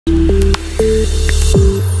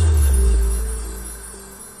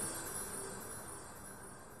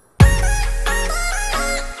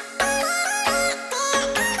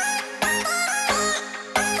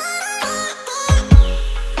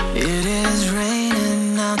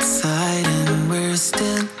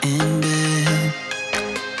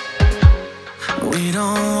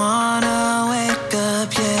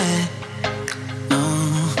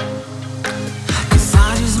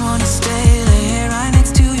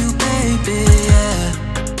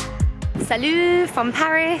Salut from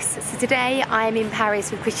Paris. So today I'm in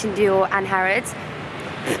Paris with Christian Dior and Harrods.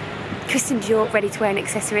 Christian Dior ready-to-wear and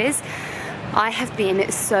accessories. I have been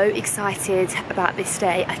so excited about this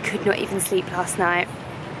day. I could not even sleep last night.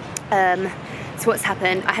 So what's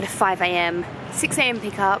happened? I had a 5 AM, 6 AM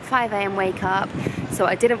pick up, 5 AM wake up. So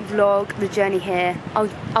I didn't vlog the journey here. I'll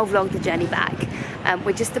vlog the journey back.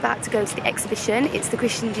 We're just about to go to the exhibition. It's the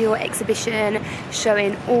Christian Dior exhibition,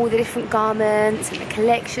 showing all the different garments and the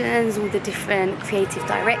collections, all the different creative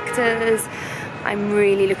directors. I'm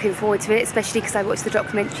really looking forward to it, especially because I watched the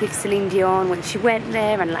documentary of Celine Dion when she went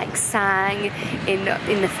there and like sang in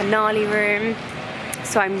the finale room.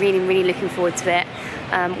 So I'm really looking forward to it.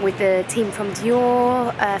 With the team from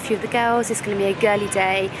Dior, a few of the girls. It's going to be a girly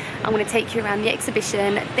day. I'm going to take you around the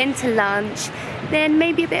exhibition, then to lunch, then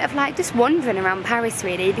maybe a bit of like just wandering around Paris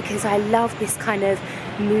really, because I love this kind of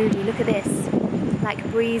moody, look at this, like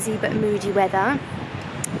breezy but moody weather.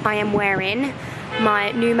 I am wearing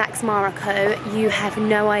my new Max Mara coat. You have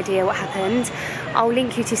no idea what happened. I'll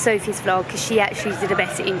link you to Sophie's vlog because she actually did a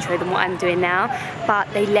better intro than what I'm doing now,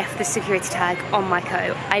 but they left the security tag on my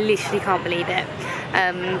coat. I literally can't believe it.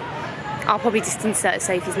 I'll probably just insert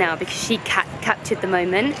Sophie's now because she captured the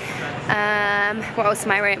moment. What else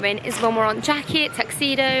am I wearing? Is Von Morant jacket,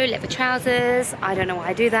 tuxedo, leather trousers. I don't know why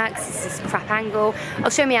I do that because this is a crap angle. I'll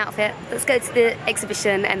show me outfit. Let's go to the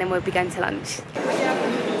exhibition and then we'll be going to lunch.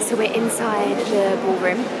 So we're inside the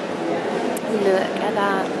ballroom. Look at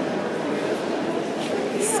that.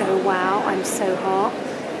 So wow, I'm so hot.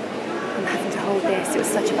 I'm having to hold this. It was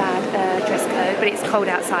such a bad dress code, but it's cold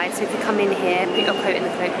outside, so if you come in here, put your coat in the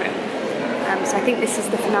cloakroom. So I think this is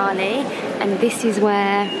the finale, and this is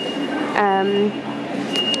where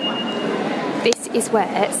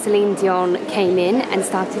Celine Dion came in and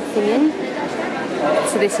started singing.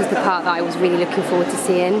 So this is the part that I was really looking forward to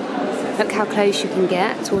seeing. Look how close you can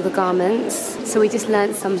get to all the garments. So we just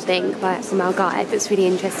learned something from our guide that's really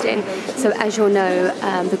interesting. So as you'll know,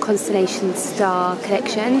 the Constellation Star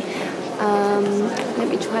collection, let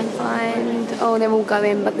me try and find, oh they're all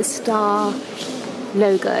going, but the star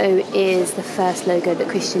logo is the first logo that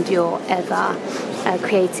Christian Dior ever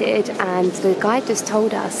created, and the guide just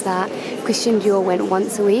told us that Christian Dior went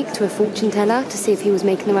once a week to a fortune teller to see if he was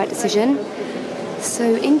making the right decision.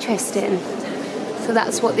 So interesting. So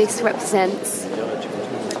that's what this represents.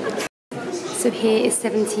 So here is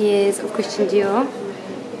 70 years of Christian Dior.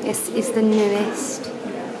 This is the newest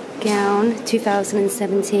gown,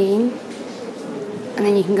 2017. And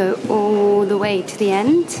then you can go all the way to the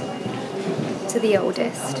end, to the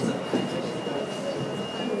oldest.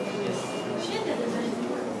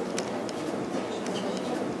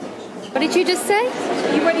 What did you just say?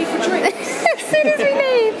 Are you ready for drinks? As soon as we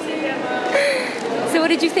leave. So what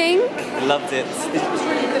did you think? I loved it.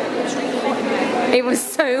 It was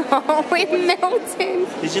so hot, we're melting.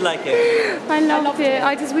 Did you like it? I loved it.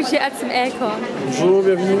 I just wish it had some aircon. Bonjour,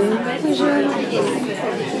 bienvenue. Bonjour.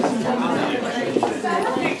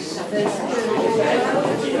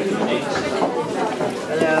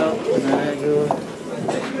 Hello.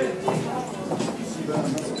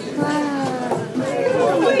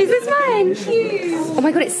 Wow. Is this mine? Oh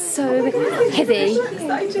my god, it's so heavy.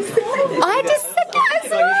 I just said that as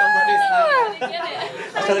well.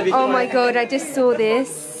 Oh my god, I just saw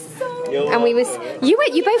this. And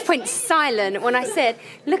you both went silent when I said,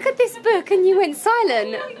 look at this book, and you went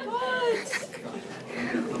silent.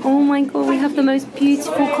 Oh my god, we have the most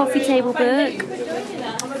beautiful coffee table book.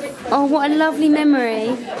 Oh, what a lovely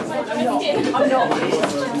memory.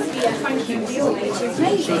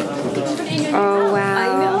 Oh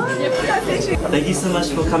wow. Thank you so much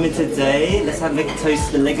for coming today. Let's have a toast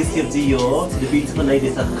to the legacy of Dior, to the beautiful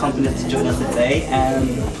ladies that have accompanied us to join us today.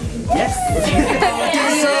 Yes.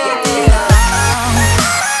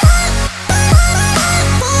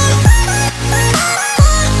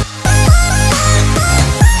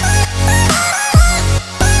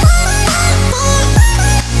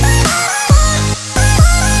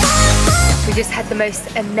 We just had the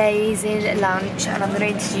most amazing lunch, and I'm going to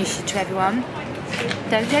introduce you to everyone.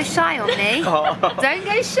 Don't go shy on me. Don't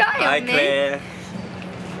go shy on Hi, me. Claire.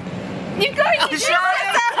 You got it.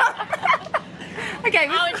 Okay.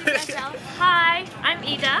 I'll introduce myself. Hi, I'm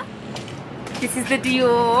Ida. This is the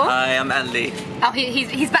Dior. Hi, I'm Andy. Oh,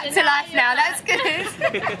 he's back to life now. That's good.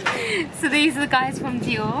 So these are the guys from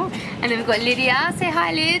Dior, and then we've got Lydia. Say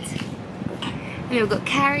hi, Lyd. And we've got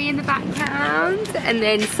Carrie in the background, and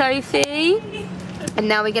then Sophie. And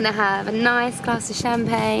now we're gonna have a nice glass of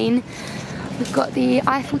champagne. We've got the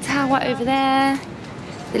Eiffel Tower over there,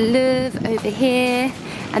 the Louvre over here,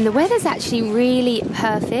 and the weather's actually really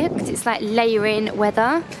perfect. It's like layering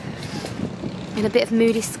weather. In a bit of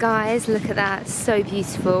moody skies, look at that, so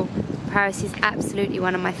beautiful. Paris is absolutely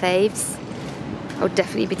one of my faves. I'll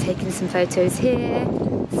definitely be taking some photos here,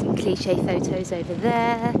 some cliche photos over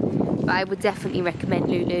there, but I would definitely recommend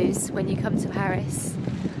Lulu's when you come to Paris.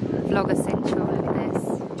 Vlogger Central, look at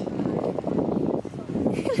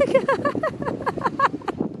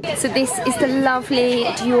this. So this is the lovely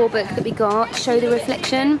Dior book that we got. Show the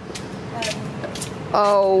reflection.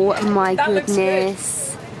 Oh my goodness.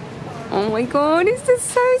 Oh my god, it's just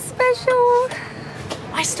so special.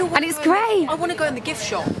 I still want and it's grey. I want to go in the gift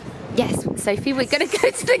shop. Yes, Sophie, we're going to go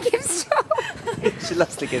to the gift shop. She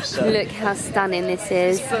loves the gift shop. Look how stunning this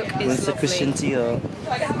is. This book is Mr. Christian Dior.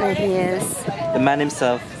 There he is. The man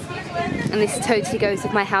himself. And this totally goes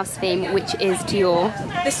with my house theme, which is Dior.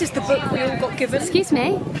 This is the book we all got given. Excuse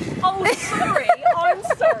me. Oh, sorry. I'm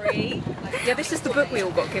sorry. Yeah, this is the book we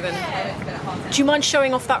all got given. Do you mind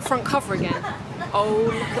showing off that front cover again? Oh,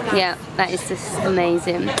 look at that. Yeah, that is just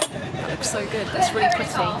amazing. That looks so good. That's really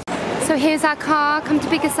pretty. So here's our car, come to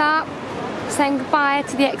pick us up, saying goodbye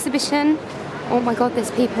to the exhibition. Oh my god,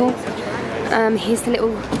 there's people. Here's the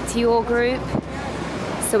little Dior group.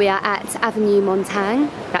 So we are at Avenue Montaigne.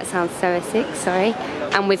 That sounds so Essex, sorry.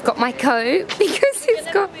 And we've got my coat because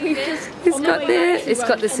it's got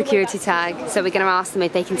the security tag. So we're going to ask them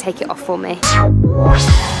if they can take it off for me.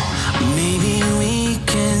 Maybe we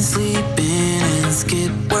can sleep in and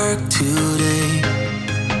skip work today.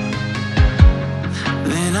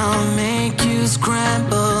 Then I'll make you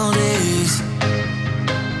scrambled eggs.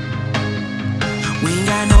 We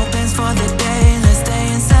got no plans for the day. Let's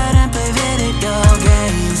stay inside and play video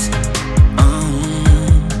games.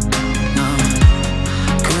 No,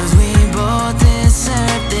 'cause we both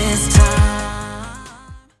deserve this time.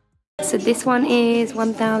 So this one is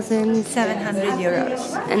 1,700 €700.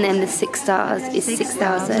 and then the 6 stars is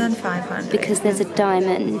 6,000 6,500. because there's a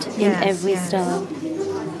diamond in Yes, every yes. star.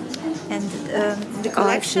 And the it's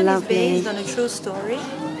collection is lovely. based on a true story.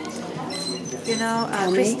 You know,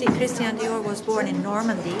 Christian Dior was born in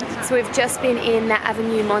Normandy. So we've just been in that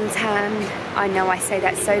Avenue Montaigne. I know I say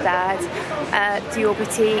that so bad. Dior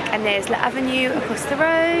boutique, and there's La Avenue across the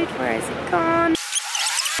road. Where is it gone?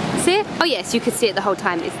 See it? Oh yes, you could see it the whole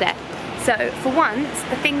time. It's there. So for once,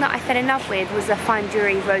 the thing that I fell in love with was a fine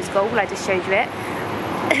jewellery rose gold. I just showed you it.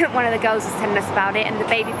 One of the girls was telling us about it, and the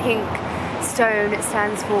baby pink stone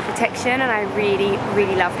stands for protection, and I really,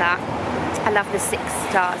 really love that. I love the 6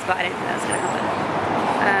 stars, but I don't think that's going to happen.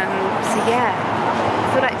 So yeah, I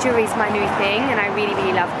feel like jewellery's my new thing, and I really,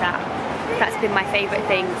 really love that. That's been my favourite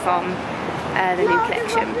thing from the new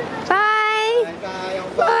collection. Bye!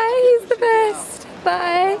 Bye, he's the best.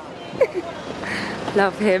 Bye.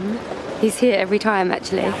 Love him. He's here every time,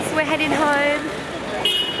 actually. So we're heading home.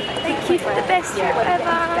 Thank you for the best trip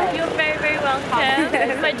ever. You're very, very welcome.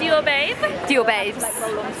 It's my Dior babe. Dior babes.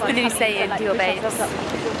 The new saying, Dior babes.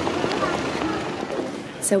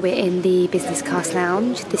 So we're in the business class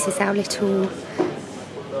lounge. This is our little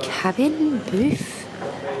cabin booth.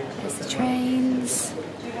 There's the trains.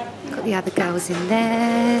 Got the other girls in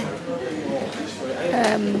there.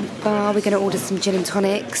 Bar. We're going to order some gin and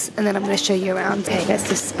tonics, and then I'm going to show you around. Okay, let's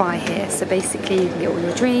just spy here. So basically, you can get all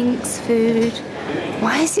your drinks, food.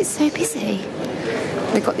 Why is it so busy?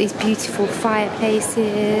 They've got these beautiful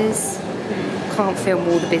fireplaces. Can't film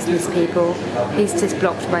all the business people. He's just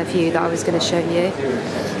blocked my view that I was going to show you.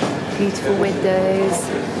 Beautiful windows.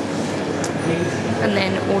 And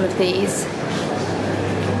then all of these.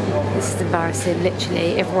 This is embarrassing,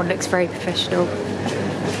 literally. Everyone looks very professional.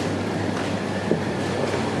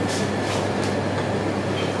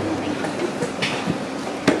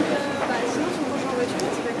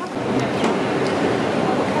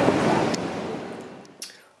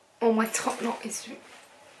 Oh, my top knot is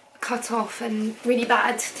cut off and really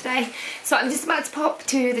bad today. So I'm just about to pop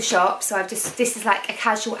to the shop. So this is like a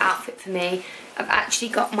casual outfit for me. I've actually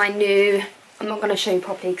got my new, I'm not going to show you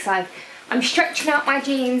properly because I'm stretching out my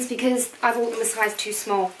jeans because I bought them a size too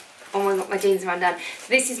small. Oh my god, my jeans are undone.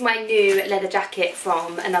 So this is my new leather jacket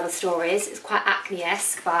from Another Stories. It's quite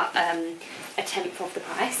Acne-esque, but a 10th off the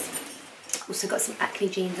price. Also got some Acne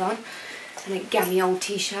jeans on and a gammy old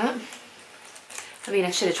t-shirt. I mean,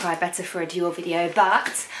 I should have tried better for a Dior video,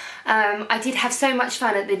 but I did have so much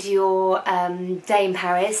fun at the Dior day in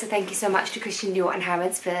Paris, so thank you so much to Christian Dior and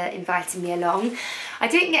Harrods for inviting me along. I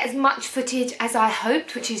didn't get as much footage as I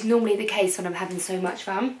hoped, which is normally the case when I'm having so much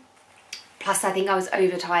fun. Plus, I think I was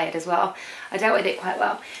overtired as well. I dealt with it quite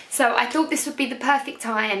well. So I thought this would be the perfect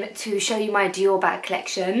time to show you my Dior bag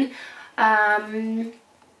collection.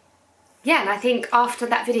 yeah, and I think after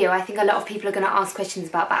that video, I think a lot of people are going to ask questions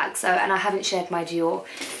about bags. So, and I haven't shared my Dior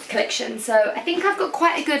collection. So I think I've got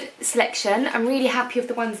quite a good selection. I'm really happy with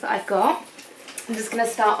the ones that I've got. I'm just going to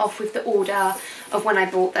start off with the order of when I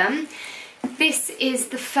bought them. This is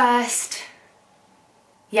the first...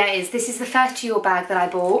 Yeah, it is. This is the first Dior bag that I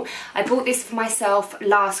bought. I bought this for myself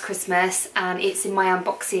last Christmas, and it's in my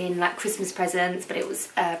unboxing, like Christmas presents, but it was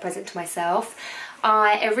a present to myself.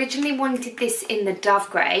 I originally wanted this in the Dove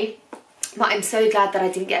Grey, but I'm so glad that I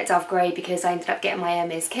didn't get a Dove Grey because I ended up getting my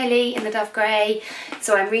Hermes Kelly in the Dove Grey.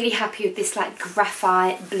 So I'm really happy with this like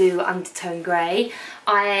graphite blue undertone grey.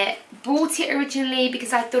 I bought it originally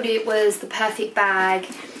because I thought it was the perfect bag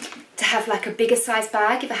to have, like a bigger size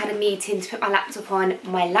bag if I had a meeting to put my laptop on.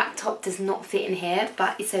 My laptop does not fit in here,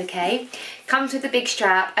 but it's okay. Comes with a big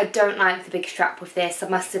strap. I don't like the big strap with this, I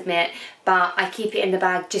must admit, but I keep it in the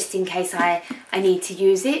bag just in case I need to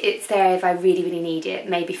use it. It's there if I really, really need it,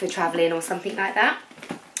 maybe for travelling or something like that.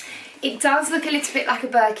 It does look a little bit like a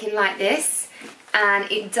Birkin like this,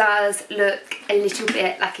 and it does look a little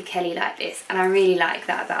bit like a Kelly like this, and I really like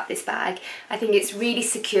that about this bag. I think it's really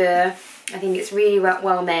secure. I think it's really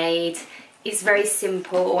well made. It's very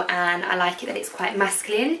simple, and I like it that it's quite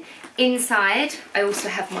masculine. Inside, I also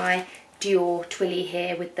have my Dior Twilly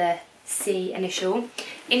here with the C initial.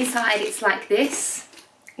 Inside, it's like this.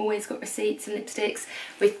 Always got receipts and lipsticks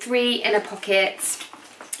with 3 inner pockets.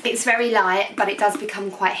 It's very light, but it does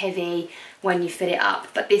become quite heavy when you fill it up.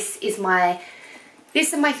 But this is my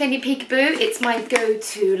Fendi Peekaboo. It's my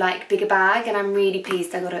go-to like bigger bag, and I'm really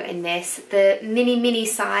pleased I got it in this. The mini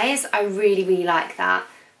size, I really, really like that.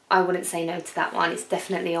 I wouldn't say no to that one. It's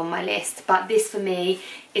definitely on my list. But this for me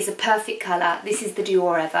is a perfect colour. This is the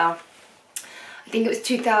Dior Ever. I think it was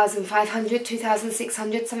 2,500,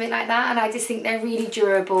 2,600, something like that. And I just think they're really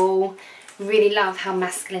durable. Really love how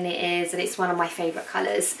masculine it is, and it's one of my favourite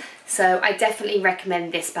colours. So I definitely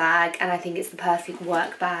recommend this bag, and I think it's the perfect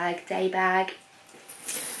work bag, day bag.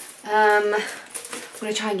 I'm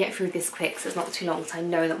going to try and get through this quick so it's not too long, so I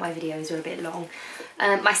know that my videos are a bit long.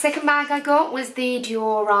 My second bag I got was the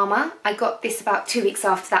Diorama. I got this about 2 weeks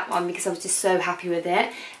after that one because I was just so happy with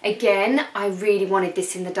it. Again, I really wanted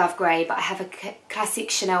this in the Dove Grey, but I have a classic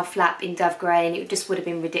Chanel flap in Dove Grey, and it just would have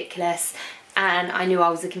been ridiculous, and I knew I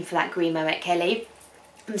was looking for that green Moet Kelly.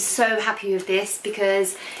 I'm so happy with this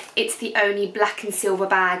because it's the only black and silver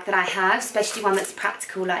bag that I have, especially one that's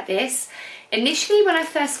practical like this. Initially, when I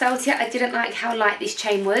first felt it, I didn't like how light this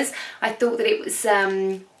chain was. I thought that it was,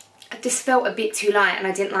 I just felt a bit too light, and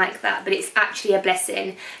I didn't like that. But it's actually a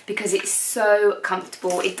blessing because it's so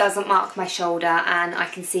comfortable. It doesn't mark my shoulder, and I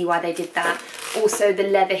can see why they did that. Also, the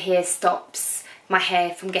leather here stops my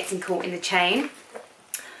hair from getting caught in the chain.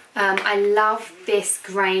 I love this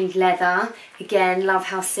grained leather. Again, love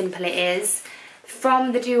how simple it is.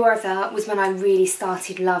 From the Dior Ever was when I really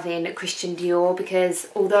started loving Christian Dior, because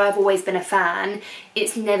although I've always been a fan,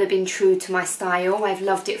 it's never been true to my style. I've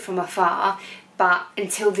loved it from afar, but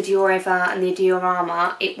until the Dior Ever and the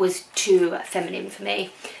Diorama, it was too feminine for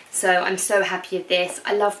me. So I'm so happy with this.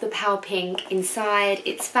 I love the pale pink inside.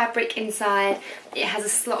 It's fabric inside. It has a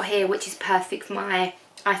slot here which is perfect for my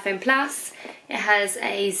iPhone Plus. It has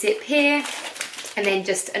a zip here, and then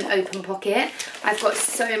just an open pocket. I've got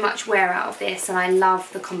so much wear out of this, and I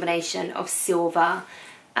love the combination of silver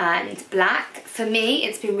and black. For me,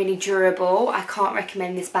 it's been really durable. I can't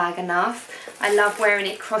recommend this bag enough. I love wearing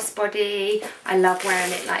it crossbody. I love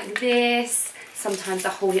wearing it like this. Sometimes I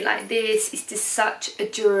hold it like this. It's just such a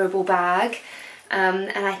durable bag.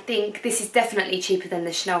 And I think this is definitely cheaper than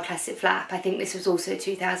the Chanel Classic Flap. I think this was also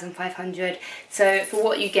 2,500. So for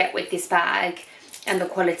what you get with this bag and the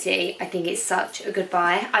quality, I think it's such a good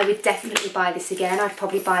buy. I would definitely buy this again. I'd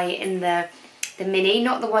probably buy it in the mini,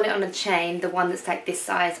 not the one on a chain, the one that's like this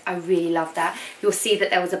size. I really love that. You'll see that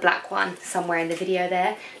there was a black one somewhere in the video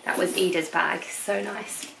there. That was Ida's bag, so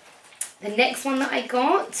nice. The next one that I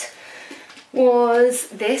got was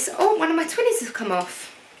this. Oh, one of my Twillies has come off.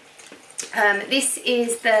 This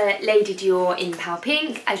is the Lady Dior in Pale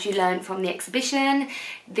Pink, as you learned from the exhibition.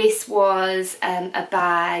 This was a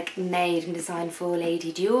bag made and designed for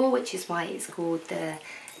Lady Dior, which is why it's called the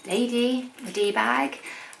Lady, the D bag.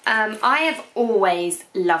 I have always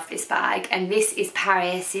loved this bag, and this is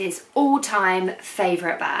Paris's all-time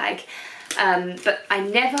favourite bag. But I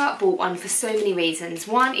never bought one for so many reasons.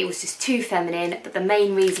 One, it was just too feminine, but the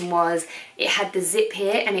main reason was it had the zip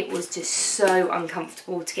here, and it was just so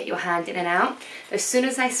uncomfortable to get your hand in and out. As soon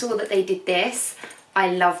as I saw that they did this, I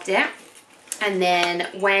loved it. And then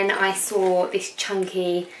when I saw this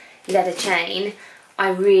chunky leather chain, I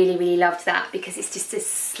really, really loved that because it's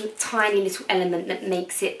just a tiny little element that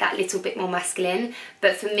makes it that little bit more masculine.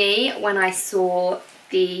 But for me, when I saw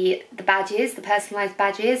the badges, the personalised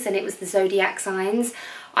badges, and it was the zodiac signs,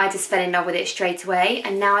 I just fell in love with it straight away.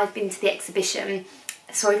 And now I've been to the exhibition.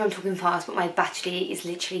 Sorry if I'm talking fast, but my battery is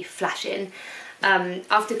literally flashing.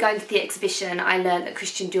 After going to the exhibition, I learned that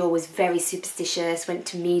Christian Dior was very superstitious, went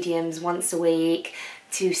to mediums once a week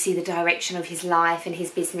to see the direction of his life and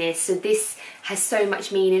his business. So this has so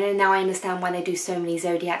much meaning, and now I understand why they do so many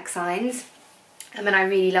zodiac signs. And I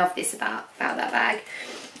really love this about that bag.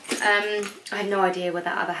 I have no idea where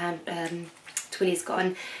that other twilly's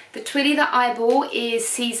gone. The twilly that I bought is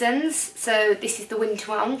Seasons, so this is the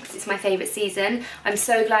winter one because it's my favourite season. I'm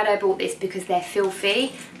so glad I bought this because they're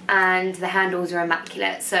filthy and the handles are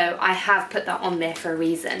immaculate, so I have put that on there for a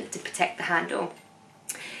reason, to protect the handle.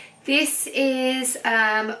 This is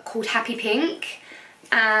called Happy Pink,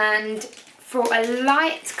 and for a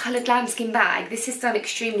light coloured lambskin bag, this has done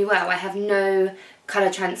extremely well. I have no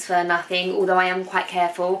colour transfer, nothing, although I am quite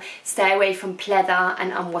careful. Stay away from pleather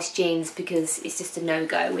and unwashed jeans because it's just a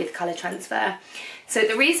no-go with colour transfer. So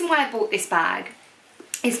the reason why I bought this bag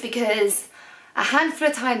is because a handful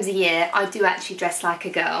of times a year I do actually dress like a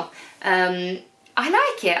girl. I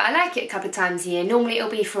like it a couple of times a year. Normally it'll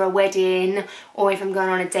be for a wedding or if I'm going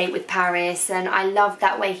on a date with Paris, and I love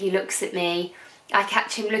that way he looks at me. I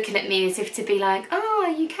catch him looking at me as if to be like,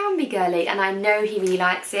 oh, you can be girly, and I know he really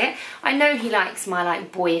likes it. I know he likes my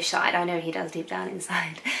like boyish side, I know he does deep down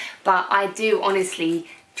inside, but I do honestly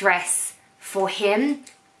dress for him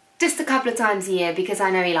just a couple of times a year because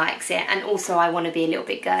I know he likes it, and also I want to be a little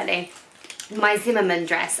bit girly. My Zimmermann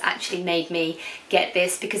dress actually made me get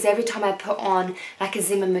this because every time I put on like a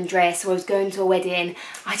Zimmermann dress or I was going to a wedding,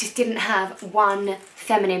 I just didn't have one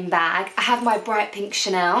feminine bag. I have my bright pink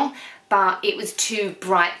Chanel, but it was too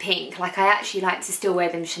bright pink. Like, I actually like to still wear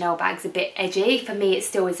them Chanel bags, a bit edgy. For me, it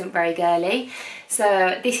still isn't very girly.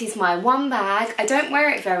 So this is my one bag. I don't wear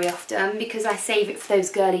it very often because I save it for those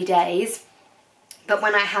girly days. But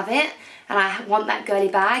when I have it and I want that girly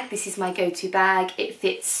bag, this is my go-to bag. It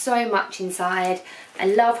fits so much inside. I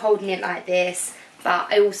love holding it like this, but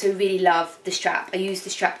I also really love the strap. I use the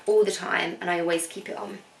strap all the time and I always keep it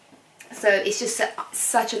on. So it's just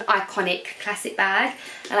such an iconic classic bag,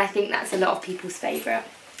 and I think that's a lot of people's favourite.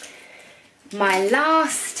 My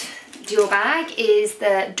last Dior bag is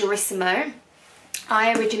the Durissimo.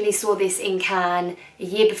 I originally saw this in Cannes a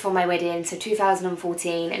year before my wedding, so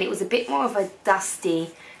 2014, and it was a bit more of a dusty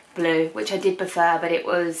blue, which I did prefer, but it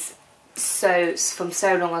was from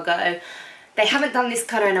so long ago. They haven't done this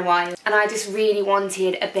colour in a while, and I just really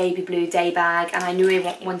wanted a baby blue day bag, and I knew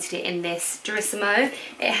I wanted it in this Durissimo.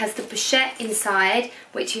 It has the pochette inside,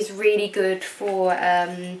 which is really good for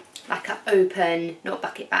like an open, not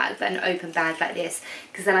bucket bag, but an open bag like this,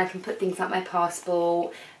 because then I can put things like my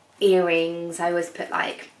passport, earrings. I always put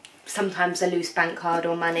like sometimes a loose bank card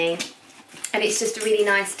or money, and it's just a really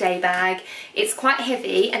nice day bag. It's quite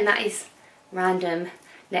heavy, and that is random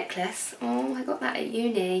necklace. Oh, I got that at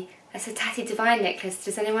uni. That's a Tatty Divine necklace.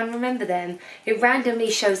 Does anyone remember them? It randomly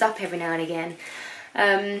shows up every now and again.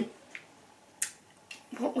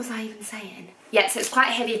 What was I even saying? Yeah, so it's quite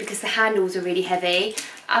heavy because the handles are really heavy.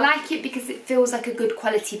 I like it because it feels like a good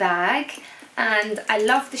quality bag, and I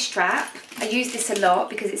love the strap. I use this a lot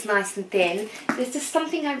because it's nice and thin. There's just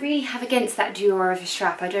something I really have against that Dior of a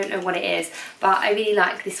strap. I don't know what it is, but I really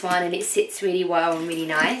like this one and it sits really well and really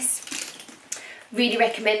nice. Really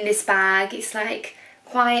recommend this bag. It's like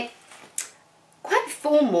quite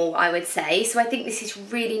formal, I would say, so I think this is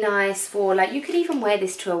really nice for, like, you could even wear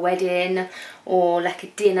this to a wedding or like a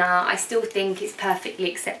dinner. I still think it's perfectly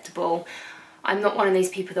acceptable. I'm not one of those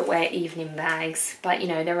people that wear evening bags, but you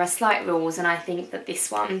know, there are slight rules, and I think that this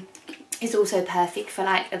one is also perfect for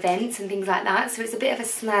like events and things like that. So it's a bit of a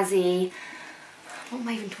snazzy, what am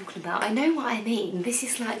I even talking about? I know what I mean. This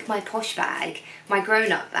is like my posh bag, my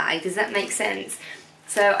grown-up bag. Does that make sense?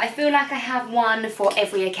 So I feel like I have one for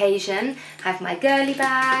every occasion. I have my girly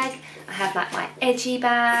bag, I have like my edgy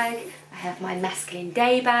bag, I have my masculine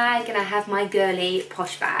day bag, and I have my girly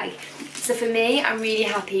posh bag. So for me, I'm really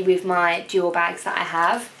happy with my Dior bags that I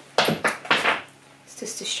have. It's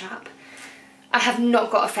just a strap. I have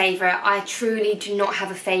not got a favourite. I truly do not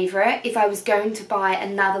have a favourite. If I was going to buy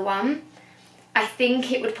another one, I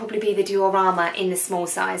think it would probably be the Diorama in the small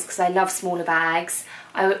size because I love smaller bags.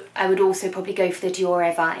 I would also probably go for the Dior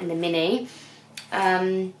Eva in the mini.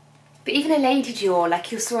 But even a Lady Dior,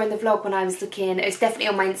 like you saw in the vlog when I was looking, it was definitely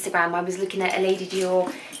on my Instagram, I was looking at a Lady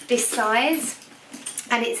Dior this size.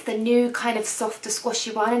 And it's the new kind of softer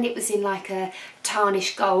squashy one, and it was in like a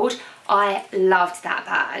tarnished gold. I loved that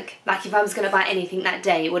bag. Like if I was going to buy anything that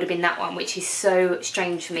day, it would have been that one, which is so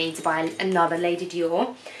strange for me to buy another Lady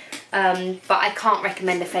Dior. But I can't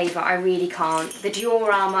recommend a favourite, I really can't. The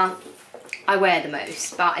diorama I wear the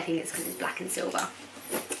most, but I think it's because it's black and silver.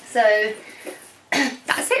 So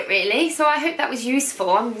that's it really. So I hope that was useful.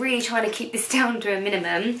 I'm really trying to keep this down to a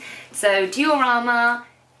minimum. So diorama,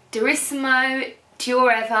 Durissimo,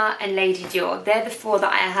 Dior Ever and Lady Dior. They're the 4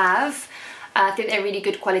 that I have. I think they're really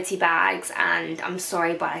good quality bags, and I'm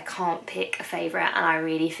sorry but I can't pick a favourite, and I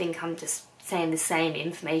really think I'm just saying the same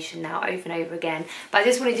information now over and over again. But I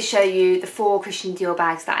just wanted to show you the 4 Christian Dior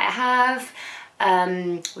bags that I have.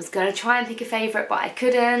 Was going to try and pick a favourite but I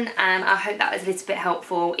couldn't, and I hope that was a little bit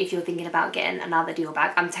helpful if you're thinking about getting another Dior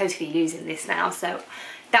bag. I'm totally losing this now, so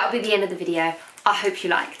that'll be the end of the video. I hope you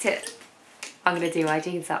liked it. I'm going to do my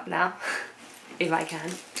jeans up now if I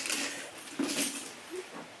can.